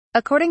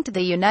According to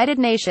the United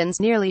Nations,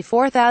 nearly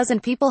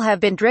 4,000 people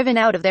have been driven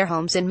out of their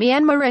homes in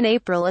Myanmar in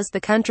April as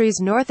the country's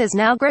north is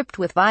now gripped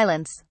with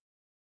violence.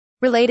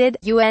 Related,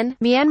 UN,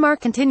 Myanmar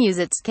continues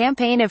its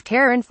campaign of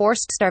terror and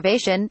forced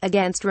starvation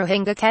against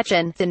Rohingya.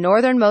 Kachin, the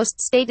northernmost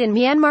state in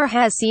Myanmar,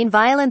 has seen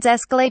violence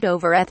escalate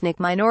over ethnic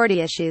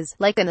minority issues.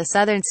 Like in the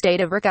southern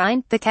state of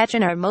Rakhine, the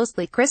Kachin are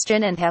mostly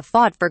Christian and have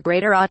fought for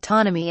greater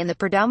autonomy in the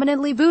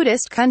predominantly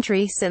Buddhist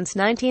country since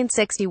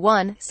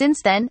 1961.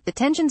 Since then, the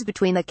tensions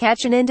between the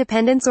Kachin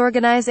Independence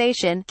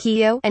Organization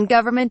 (KIO) and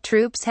government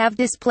troops have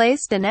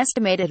displaced an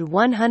estimated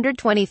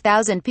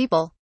 120,000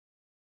 people.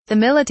 The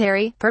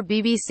military, per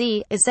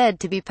BBC, is said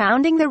to be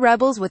pounding the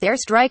rebels with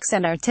airstrikes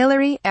and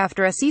artillery.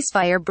 After a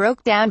ceasefire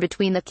broke down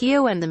between the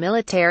KIO and the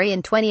military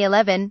in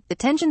 2011, the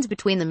tensions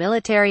between the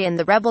military and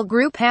the rebel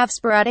group have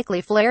sporadically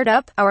flared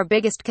up. Our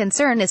biggest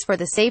concern is for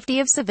the safety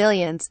of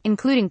civilians,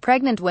 including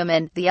pregnant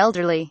women, the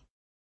elderly,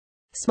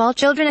 small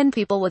children and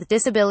people with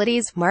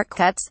disabilities. Mark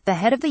Cutts, the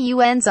head of the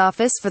UN's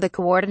Office for the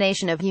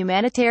Coordination of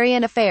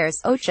Humanitarian Affairs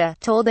 (OCHA),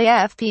 told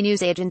AFP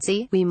news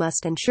agency, "We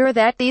must ensure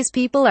that these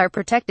people are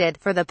protected."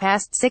 For the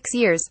past 6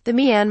 years, the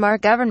Myanmar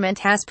government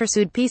has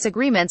pursued peace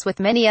agreements with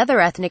many other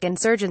ethnic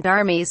insurgent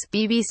armies,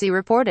 BBC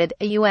reported.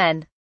 A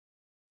UN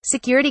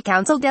Security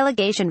Council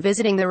delegation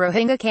visiting the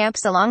Rohingya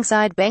camps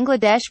alongside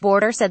Bangladesh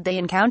border said they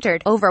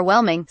encountered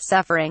overwhelming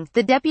suffering.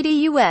 The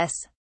deputy U.S.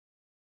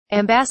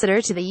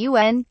 Ambassador to the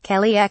UN,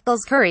 Kelly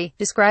Eccles-Curry,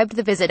 described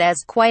the visit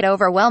as quite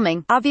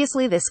overwhelming.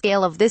 "Obviously the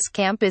scale of this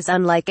camp is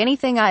unlike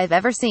anything I've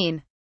ever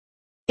seen.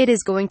 It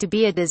is going to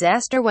be a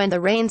disaster when the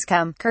rains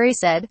come," Curry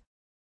said.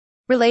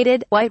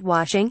 Related,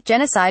 whitewashing,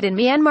 genocide in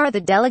Myanmar.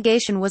 The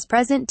delegation was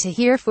present to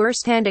hear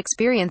first-hand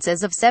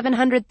experiences of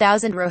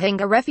 700,000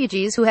 Rohingya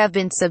refugees who have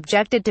been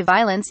subjected to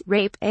violence,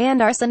 rape, and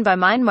arson by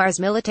Myanmar's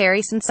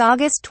military since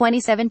August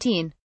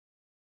 2017.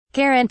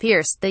 Karen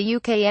Pierce, the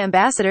UK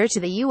ambassador to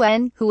the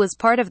UN, who was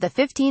part of the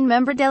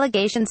 15-member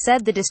delegation,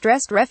 said the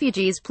distressed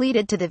refugees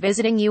pleaded to the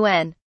visiting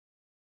UN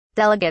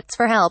delegates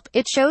for help.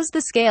 "It shows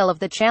the scale of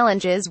the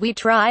challenges we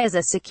try as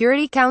a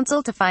Security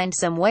Council to find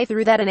some way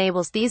through that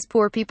enables these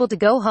poor people to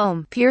go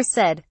home," Pierce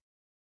said.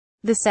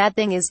 "The sad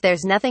thing is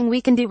there's nothing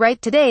we can do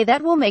right today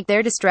that will make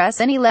their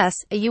distress any less."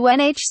 A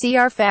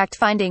UNHCR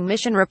fact-finding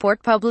mission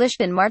report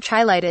published in March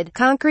highlighted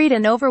concrete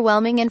and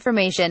overwhelming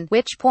information,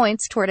 which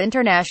points toward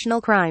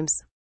international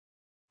crimes.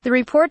 The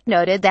report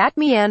noted that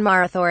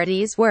Myanmar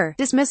authorities were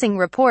dismissing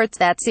reports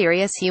that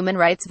serious human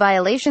rights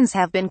violations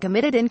have been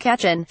committed in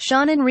Kachin,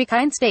 Shan and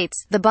Rakhine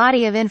states. "The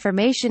body of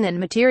information and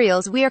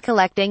materials we are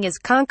collecting is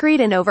concrete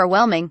and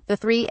overwhelming," the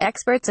three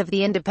experts of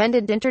the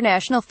Independent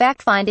International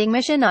Fact-Finding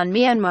Mission on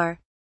Myanmar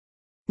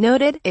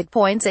noted. "It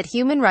points at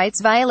human rights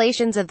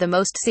violations of the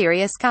most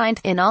serious kind,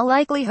 in all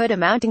likelihood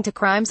amounting to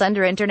crimes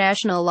under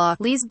international law."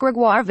 Lise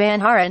Gregoire van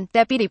Haren,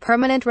 deputy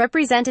permanent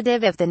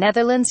representative of the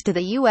Netherlands to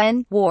the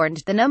UN, warned,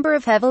 "The number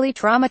of heavily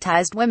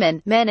traumatized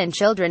women, men and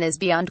children is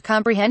beyond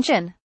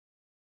comprehension.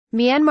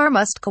 Myanmar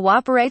must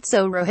cooperate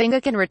so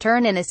Rohingya can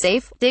return in a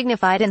safe,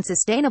 dignified and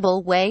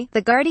sustainable way,"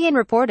 The Guardian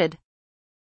reported.